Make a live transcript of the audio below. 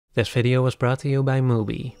This video was brought to you by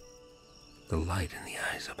Mubi. The light in the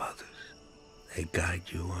eyes of others, they guide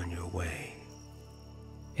you on your way.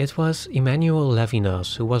 It was Emmanuel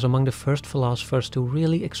Levinas who was among the first philosophers to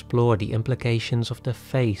really explore the implications of the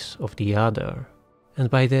face of the other. And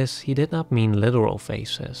by this he did not mean literal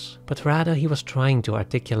faces, but rather he was trying to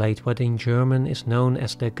articulate what in German is known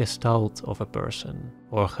as the Gestalt of a person,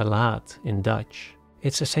 or Gelaat in Dutch.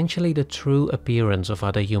 It's essentially the true appearance of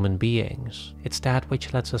other human beings. It's that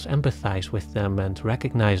which lets us empathize with them and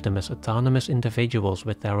recognize them as autonomous individuals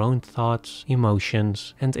with their own thoughts,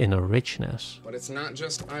 emotions, and inner richness. But it's not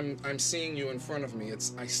just I'm seeing you in front of me,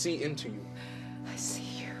 it's I see into you. I see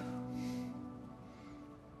you.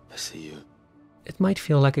 I see you. It might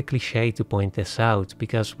feel like a cliche to point this out,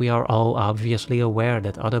 because we are all obviously aware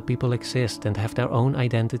that other people exist and have their own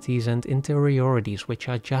identities and interiorities which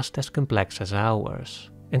are just as complex as ours.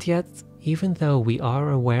 And yet, even though we are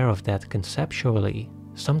aware of that conceptually,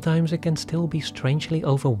 sometimes it can still be strangely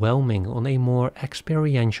overwhelming on a more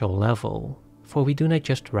experiential level. For we do not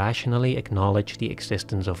just rationally acknowledge the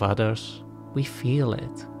existence of others, we feel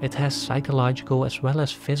it. It has psychological as well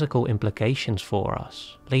as physical implications for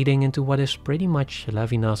us, leading into what is pretty much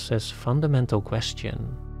Levinas's fundamental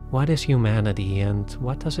question. What is humanity and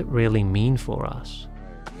what does it really mean for us?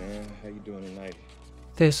 Alright, man, how you doing tonight?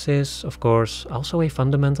 This is, of course, also a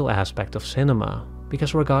fundamental aspect of cinema,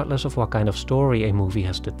 because regardless of what kind of story a movie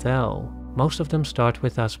has to tell, most of them start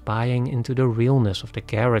with us buying into the realness of the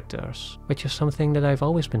characters, which is something that I've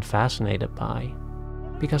always been fascinated by.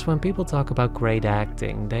 Because when people talk about great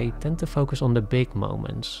acting, they tend to focus on the big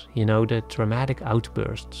moments, you know, the dramatic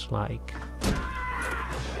outbursts like...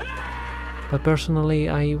 But personally,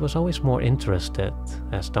 I was always more interested,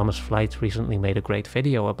 as Thomas Flight recently made a great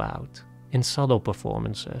video about, in subtle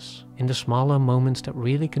performances, in the smaller moments that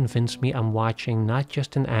really convince me I'm watching not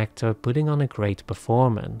just an actor putting on a great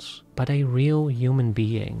performance, but a real human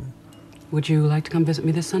being. Would you like to come visit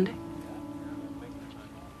me this Sunday?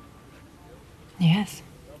 Yes.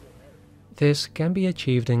 This can be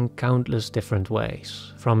achieved in countless different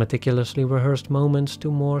ways, from meticulously rehearsed moments to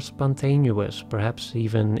more spontaneous, perhaps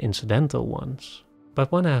even incidental ones.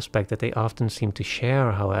 But one aspect that they often seem to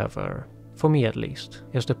share, however, for me at least,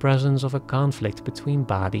 is the presence of a conflict between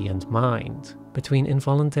body and mind, between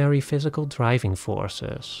involuntary physical driving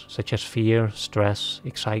forces, such as fear, stress,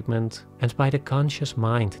 excitement, and by the conscious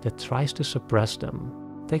mind that tries to suppress them.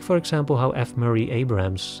 Take for example how F. Murray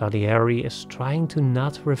Abrams' Salieri is trying to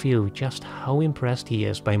not reveal just how impressed he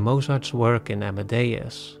is by Mozart's work in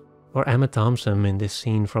Amadeus. Or Emma Thompson in this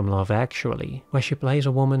scene from Love Actually, where she plays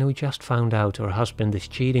a woman who just found out her husband is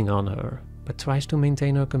cheating on her, but tries to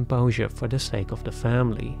maintain her composure for the sake of the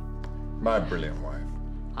family. My brilliant wife.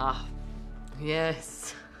 Ah,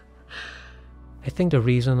 yes. I think the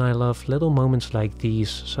reason I love little moments like these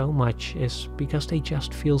so much is because they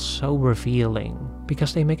just feel so revealing,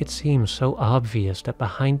 because they make it seem so obvious that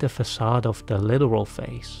behind the facade of the literal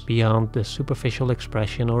face, beyond the superficial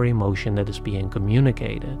expression or emotion that is being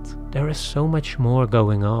communicated, there is so much more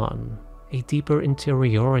going on, a deeper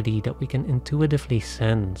interiority that we can intuitively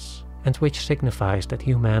sense, and which signifies that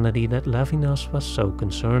humanity that Levinas was so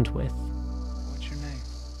concerned with.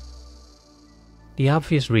 The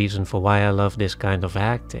obvious reason for why I love this kind of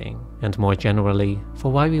acting, and more generally,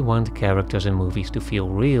 for why we want characters in movies to feel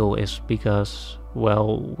real, is because,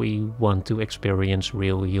 well, we want to experience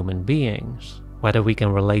real human beings. Whether we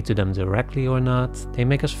can relate to them directly or not, they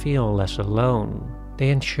make us feel less alone. They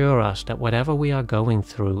ensure us that whatever we are going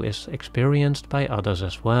through is experienced by others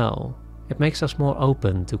as well. It makes us more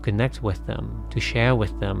open to connect with them, to share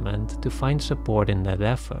with them, and to find support in that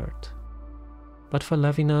effort. But for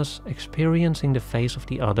Levinas, experiencing the face of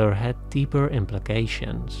the other had deeper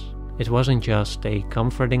implications. It wasn't just a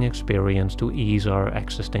comforting experience to ease our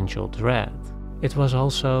existential dread. It was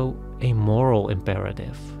also a moral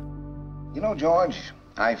imperative. You know, George,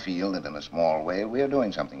 I feel that in a small way we are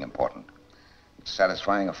doing something important. It's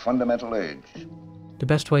satisfying a fundamental urge. The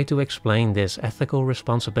best way to explain this ethical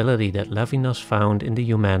responsibility that Levinas found in the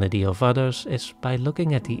humanity of others is by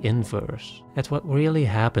looking at the inverse, at what really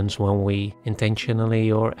happens when we,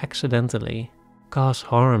 intentionally or accidentally, cause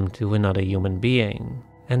harm to another human being,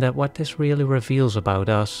 and at what this really reveals about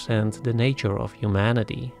us and the nature of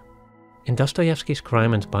humanity. In Dostoevsky's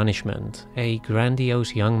Crime and Punishment, a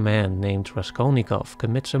grandiose young man named Raskolnikov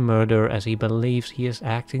commits a murder as he believes he is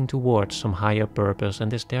acting towards some higher purpose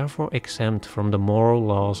and is therefore exempt from the moral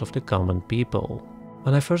laws of the common people.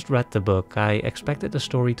 When I first read the book, I expected the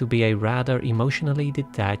story to be a rather emotionally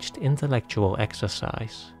detached intellectual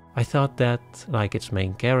exercise. I thought that, like its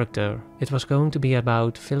main character, it was going to be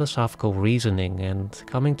about philosophical reasoning and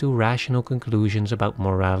coming to rational conclusions about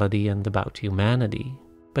morality and about humanity.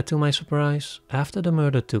 But to my surprise, after the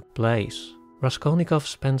murder took place, Raskolnikov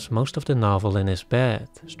spends most of the novel in his bed,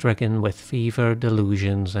 stricken with fever,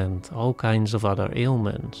 delusions, and all kinds of other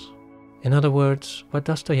ailments. In other words, what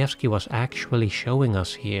Dostoevsky was actually showing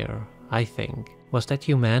us here, I think, was that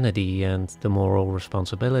humanity and the moral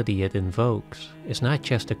responsibility it invokes is not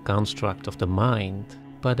just a construct of the mind,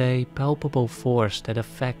 but a palpable force that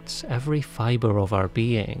affects every fiber of our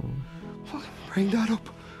being. Bring that up.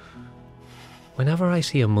 Whenever I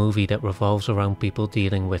see a movie that revolves around people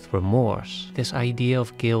dealing with remorse, this idea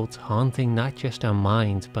of guilt haunting not just their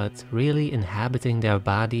mind but really inhabiting their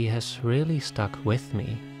body has really stuck with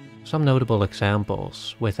me. Some notable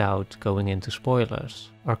examples, without going into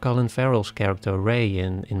spoilers, are Colin Farrell's character Ray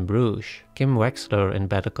in Bruges, Kim Wexler in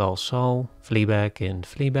Better Call Saul, Fleabag in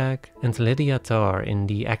Fleabag, and Lydia Tarr in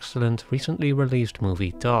the excellent recently released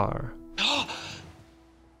movie Tar.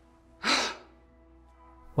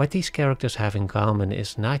 What these characters have in common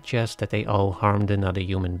is not just that they all harmed another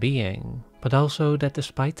human being, but also that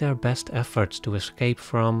despite their best efforts to escape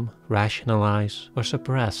from, rationalize, or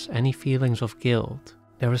suppress any feelings of guilt,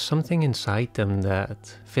 there is something inside them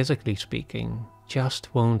that, physically speaking,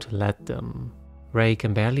 just won't let them. Ray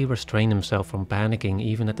can barely restrain himself from panicking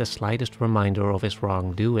even at the slightest reminder of his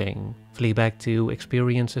wrongdoing. Fleabag too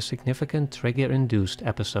experiences significant trigger-induced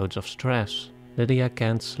episodes of stress. Lydia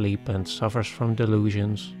can't sleep and suffers from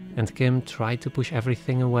delusions, and Kim tried to push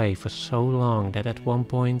everything away for so long that at one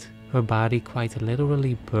point her body quite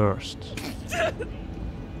literally bursts.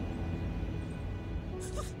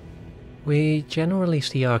 We generally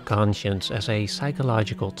see our conscience as a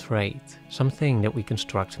psychological trait, something that we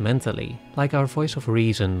construct mentally, like our voice of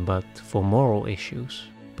reason but for moral issues.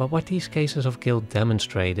 But what these cases of guilt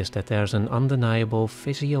demonstrate is that there's an undeniable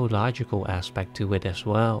physiological aspect to it as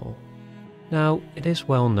well. Now, it is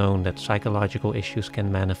well known that psychological issues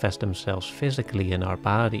can manifest themselves physically in our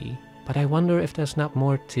body, but I wonder if there's not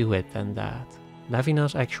more to it than that.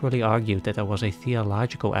 Levinas actually argued that there was a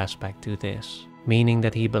theological aspect to this, meaning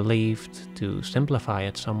that he believed, to simplify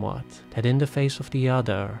it somewhat, that in the face of the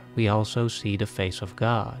other, we also see the face of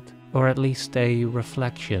God, or at least a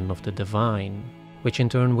reflection of the divine, which in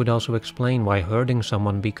turn would also explain why hurting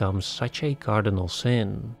someone becomes such a cardinal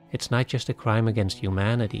sin. It's not just a crime against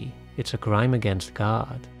humanity, it's a crime against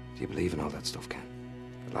God. Do you believe in all that stuff, Ken?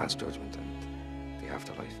 The Last Judgment and the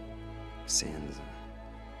afterlife? Sins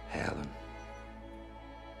and hell and...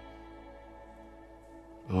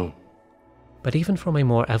 Oh. But even from a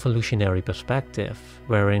more evolutionary perspective,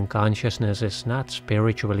 wherein consciousness is not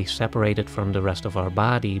spiritually separated from the rest of our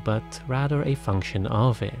body, but rather a function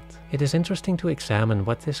of it, it is interesting to examine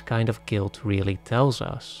what this kind of guilt really tells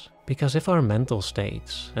us. Because if our mental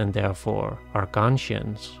states, and therefore our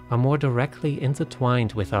conscience, are more directly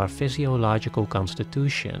intertwined with our physiological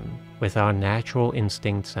constitution, with our natural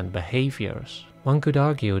instincts and behaviors, one could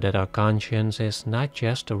argue that our conscience is not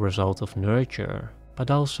just a result of nurture, but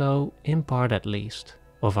also, in part at least,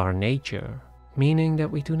 of our nature, meaning that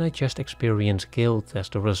we do not just experience guilt as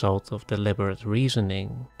the result of deliberate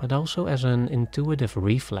reasoning, but also as an intuitive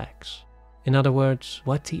reflex. In other words,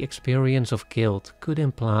 what the experience of guilt could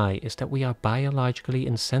imply is that we are biologically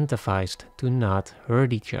incentivized to not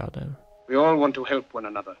hurt each other. We all want to help one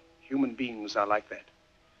another. Human beings are like that.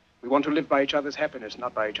 We want to live by each other's happiness,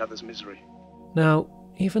 not by each other's misery. Now,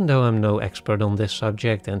 even though I'm no expert on this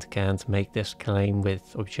subject and can't make this claim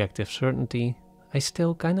with objective certainty, I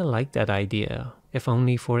still kinda like that idea, if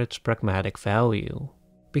only for its pragmatic value.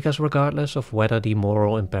 Because regardless of whether the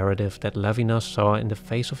moral imperative that Levinas saw in the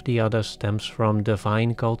face of the other stems from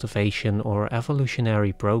divine cultivation or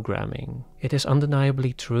evolutionary programming, it is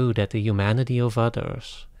undeniably true that the humanity of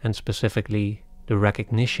others, and specifically the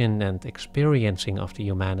recognition and experiencing of the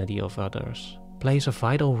humanity of others, plays a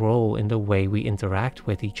vital role in the way we interact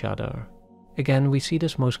with each other. Again, we see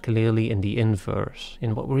this most clearly in the inverse,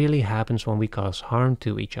 in what really happens when we cause harm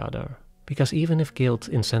to each other. Because even if guilt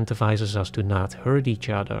incentivizes us to not hurt each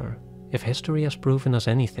other, if history has proven us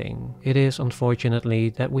anything, it is unfortunately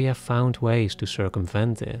that we have found ways to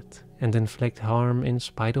circumvent it and inflict harm in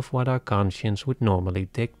spite of what our conscience would normally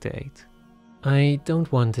dictate. I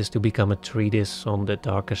don't want this to become a treatise on the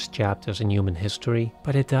darkest chapters in human history,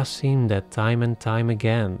 but it does seem that time and time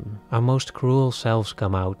again, our most cruel selves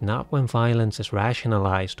come out not when violence is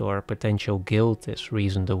rationalized or potential guilt is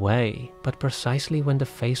reasoned away, but precisely when the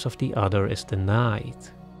face of the other is denied.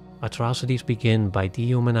 Atrocities begin by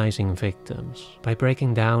dehumanizing victims, by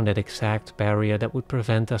breaking down that exact barrier that would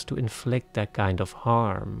prevent us to inflict that kind of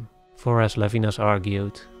harm. For as Levinas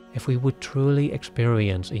argued, If we would truly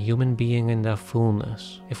experience a human being in their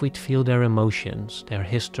fullness, if we'd feel their emotions, their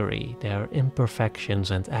history, their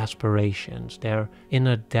imperfections and aspirations, their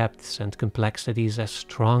inner depths and complexities as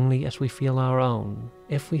strongly as we feel our own,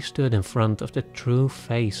 if we stood in front of the true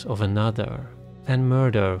face of another, then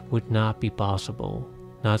murder would not be possible,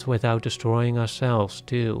 not without destroying ourselves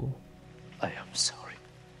too. I am sorry.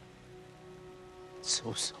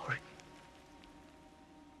 So sorry.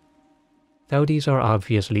 Though these are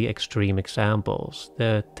obviously extreme examples,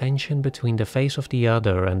 the tension between the face of the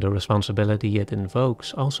other and the responsibility it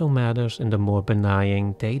invokes also matters in the more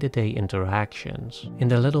benign day-to-day interactions, in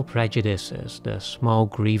the little prejudices, the small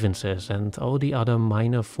grievances and all the other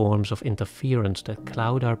minor forms of interference that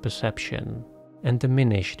cloud our perception and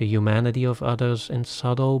diminish the humanity of others in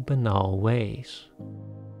subtle, banal ways.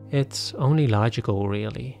 It's only logical,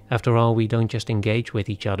 really. After all, we don't just engage with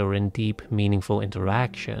each other in deep, meaningful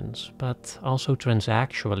interactions, but also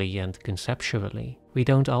transactionally and conceptually. We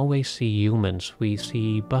don't always see humans, we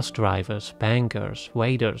see bus drivers, bankers,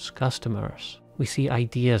 waiters, customers. We see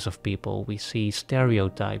ideas of people, we see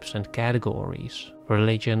stereotypes and categories.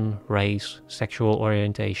 Religion, race, sexual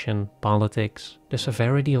orientation, politics, the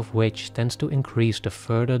severity of which tends to increase the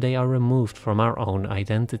further they are removed from our own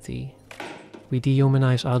identity. We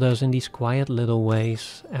dehumanize others in these quiet little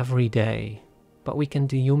ways every day, but we can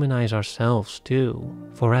dehumanize ourselves too.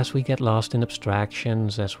 For as we get lost in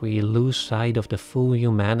abstractions, as we lose sight of the full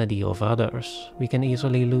humanity of others, we can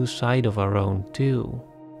easily lose sight of our own too.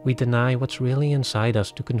 We deny what's really inside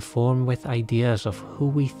us to conform with ideas of who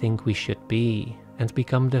we think we should be, and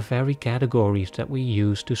become the very categories that we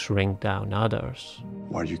use to shrink down others.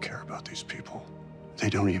 Why do you care about these people? They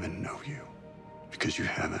don't even know you, because you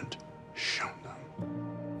haven't shown them.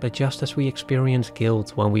 But just as we experience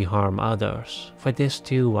guilt when we harm others, for this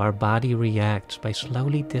too our body reacts by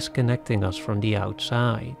slowly disconnecting us from the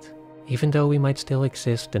outside. Even though we might still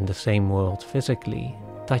exist in the same world physically,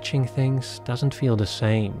 touching things doesn't feel the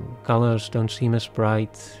same, colors don't seem as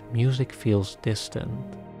bright, music feels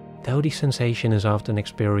distant. Though the sensation is often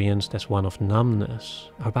experienced as one of numbness,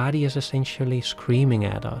 our body is essentially screaming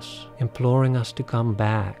at us, imploring us to come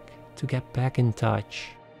back, to get back in touch.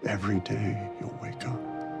 Every day you'll wake up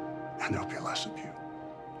and there'll be less of you.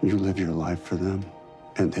 You live your life for them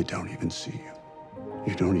and they don't even see you.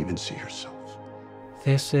 You don't even see yourself.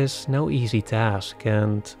 This is no easy task,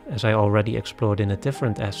 and as I already explored in a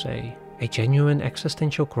different essay, a genuine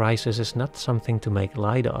existential crisis is not something to make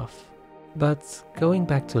light of. But going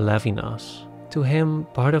back to Levinas, to him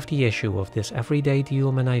part of the issue of this everyday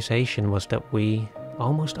dehumanization was that we,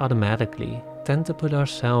 almost automatically, tend to put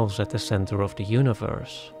ourselves at the center of the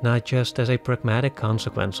universe, not just as a pragmatic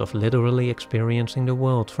consequence of literally experiencing the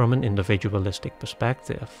world from an individualistic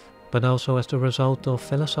perspective, but also as the result of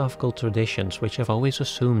philosophical traditions which have always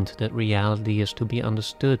assumed that reality is to be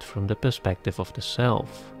understood from the perspective of the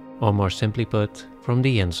self, or more simply put, from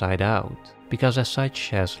the inside out. Because as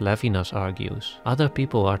such, as Levinas argues, other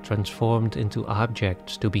people are transformed into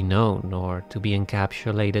objects to be known or to be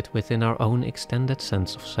encapsulated within our own extended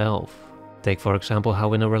sense of self. Take for example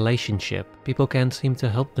how in a relationship, people can't seem to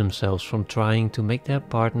help themselves from trying to make their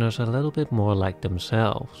partners a little bit more like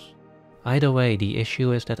themselves. Either way, the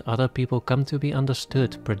issue is that other people come to be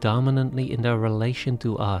understood predominantly in their relation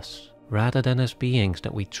to us, rather than as beings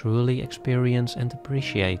that we truly experience and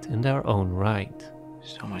appreciate in their own right.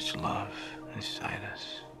 So much love inside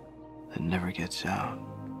us that never gets out.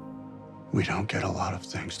 We don't get a lot of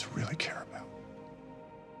things to really care about.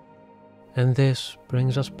 And this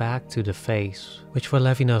brings us back to the face, which for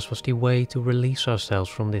Levinas was the way to release ourselves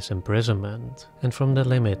from this imprisonment and from the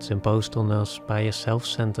limits imposed on us by a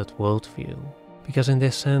self-centered worldview. Because in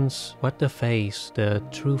this sense, what the face, the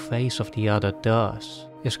true face of the other does,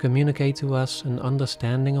 is communicate to us an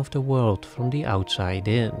understanding of the world from the outside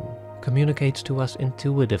in. Communicates to us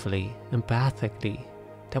intuitively, empathically,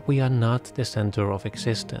 that we are not the center of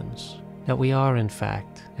existence. That we are, in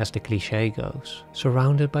fact, as the cliché goes,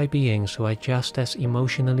 surrounded by beings who are just as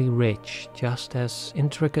emotionally rich, just as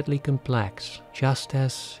intricately complex, just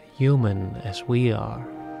as human as we are.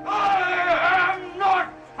 I am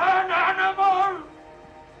not an animal!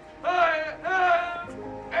 I am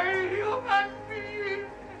a human being!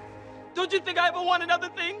 Don't you think I ever wanted other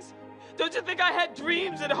things? Don't you think I had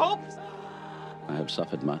dreams and hopes? I have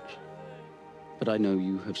suffered much, but I know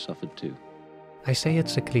you have suffered too. I say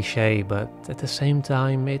it's a cliché, but at the same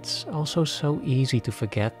time it's also so easy to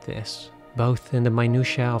forget this, both in the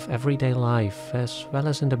minutiae of everyday life as well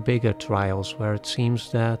as in the bigger trials where it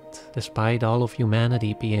seems that, despite all of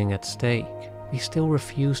humanity being at stake, we still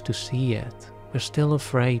refuse to see it. We're still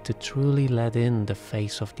afraid to truly let in the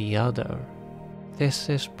face of the other. This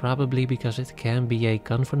is probably because it can be a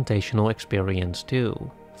confrontational experience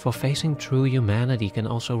too. For facing true humanity can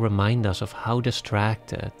also remind us of how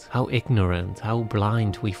distracted, how ignorant, how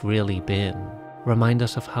blind we've really been. Remind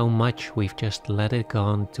us of how much we've just let it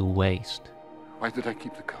gone to waste. Why did I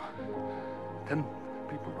keep the car? 10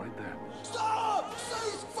 people right there. Stop!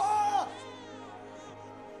 Cease fire!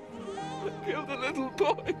 I killed a little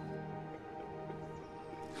boy.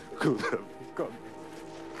 Could have gone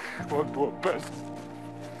one more person.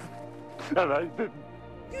 And I didn't.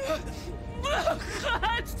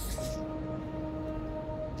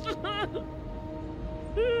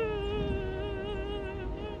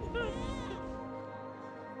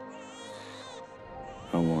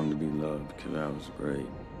 I wanted to be loved because I was great.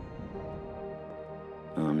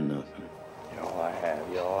 I'm nothing. You're all I have.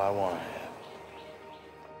 You're all I want to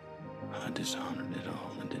have. I dishonored it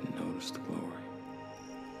all and didn't notice the glory.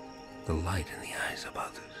 The light in the eyes of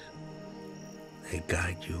others. They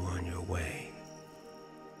guide you on your way.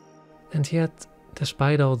 And yet,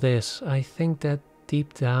 despite all this, I think that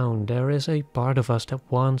deep down there is a part of us that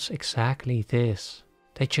wants exactly this.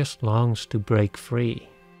 That just longs to break free.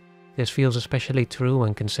 This feels especially true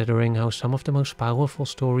when considering how some of the most powerful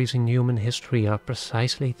stories in human history are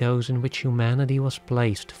precisely those in which humanity was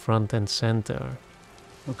placed front and center.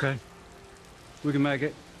 Okay, we can make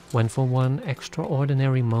it. When for one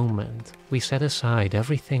extraordinary moment, we set aside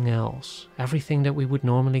everything else, everything that we would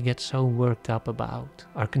normally get so worked up about,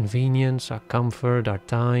 our convenience, our comfort, our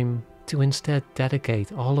time, to instead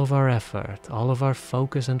dedicate all of our effort, all of our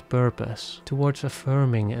focus and purpose towards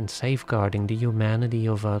affirming and safeguarding the humanity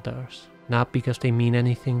of others. Not because they mean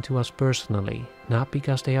anything to us personally, not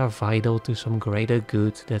because they are vital to some greater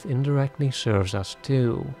good that indirectly serves us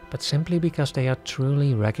too, but simply because they are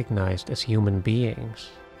truly recognized as human beings.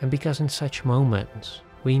 And because in such moments,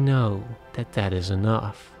 we know that that is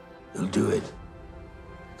enough. You'll do it,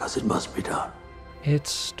 because it must be done. It's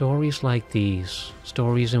stories like these,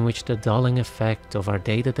 stories in which the dulling effect of our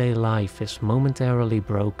day-to-day life is momentarily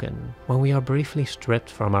broken, when we are briefly stripped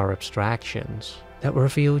from our abstractions, that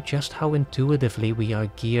reveal just how intuitively we are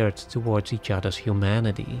geared towards each other's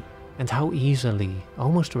humanity, and how easily,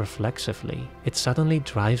 almost reflexively, it suddenly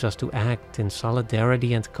drives us to act in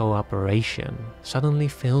solidarity and cooperation, suddenly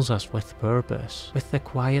fills us with purpose, with the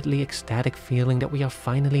quietly ecstatic feeling that we are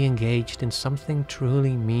finally engaged in something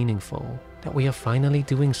truly meaningful, that we are finally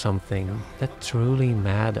doing something that truly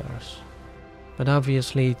matters. But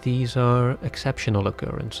obviously these are exceptional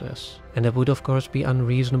occurrences, and it would of course be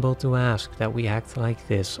unreasonable to ask that we act like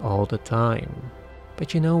this all the time.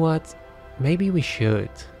 But you know what? Maybe we should.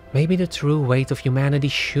 Maybe the true weight of humanity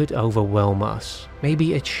should overwhelm us.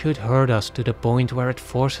 Maybe it should hurt us to the point where it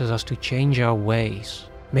forces us to change our ways.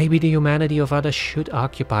 Maybe the humanity of others should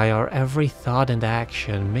occupy our every thought and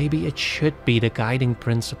action. Maybe it should be the guiding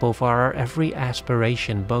principle for our every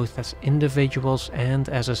aspiration, both as individuals and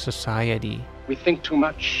as a society. We think too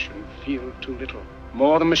much and feel too little.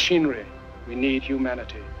 More than machinery, we need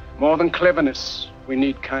humanity. More than cleverness, we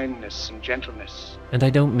need kindness and gentleness. And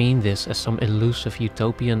I don't mean this as some elusive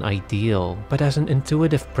utopian ideal, but as an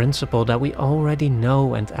intuitive principle that we already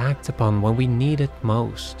know and act upon when we need it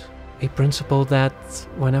most. A principle that,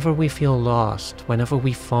 whenever we feel lost, whenever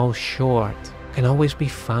we fall short, can always be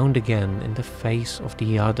found again in the face of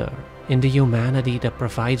the other, in the humanity that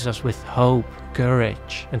provides us with hope,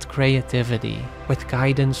 courage, and creativity, with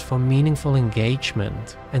guidance for meaningful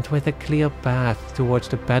engagement, and with a clear path towards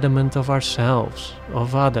the betterment of ourselves,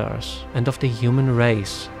 of others, and of the human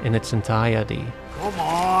race in its entirety. Come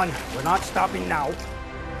on, we're not stopping now.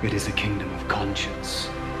 It is a kingdom of conscience,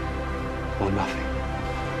 or nothing.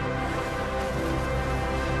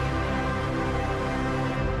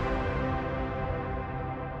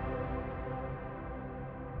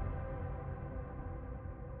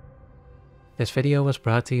 This video was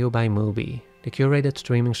brought to you by Mubi, the curated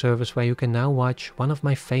streaming service where you can now watch one of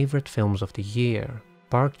my favorite films of the year,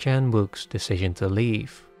 Park Chan-wook's Decision to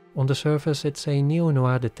Leave. On the surface it's a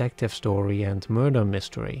neo-noir detective story and murder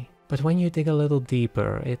mystery, but when you dig a little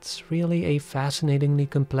deeper, it's really a fascinatingly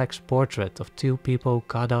complex portrait of two people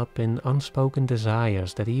caught up in unspoken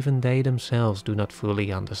desires that even they themselves do not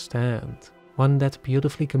fully understand. One that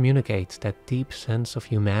beautifully communicates that deep sense of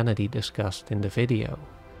humanity discussed in the video.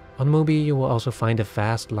 On Mubi you will also find a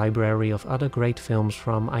vast library of other great films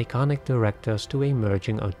from iconic directors to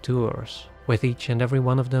emerging auteurs, with each and every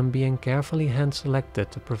one of them being carefully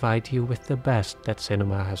hand-selected to provide you with the best that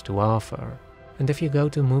cinema has to offer. And if you go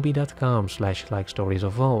to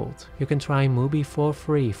mubi.com/likestoriesofold, you can try Mubi for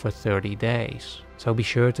free for 30 days. So be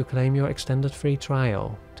sure to claim your extended free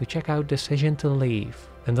trial to check out Decision to Leave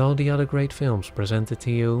and all the other great films presented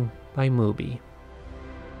to you by Mubi.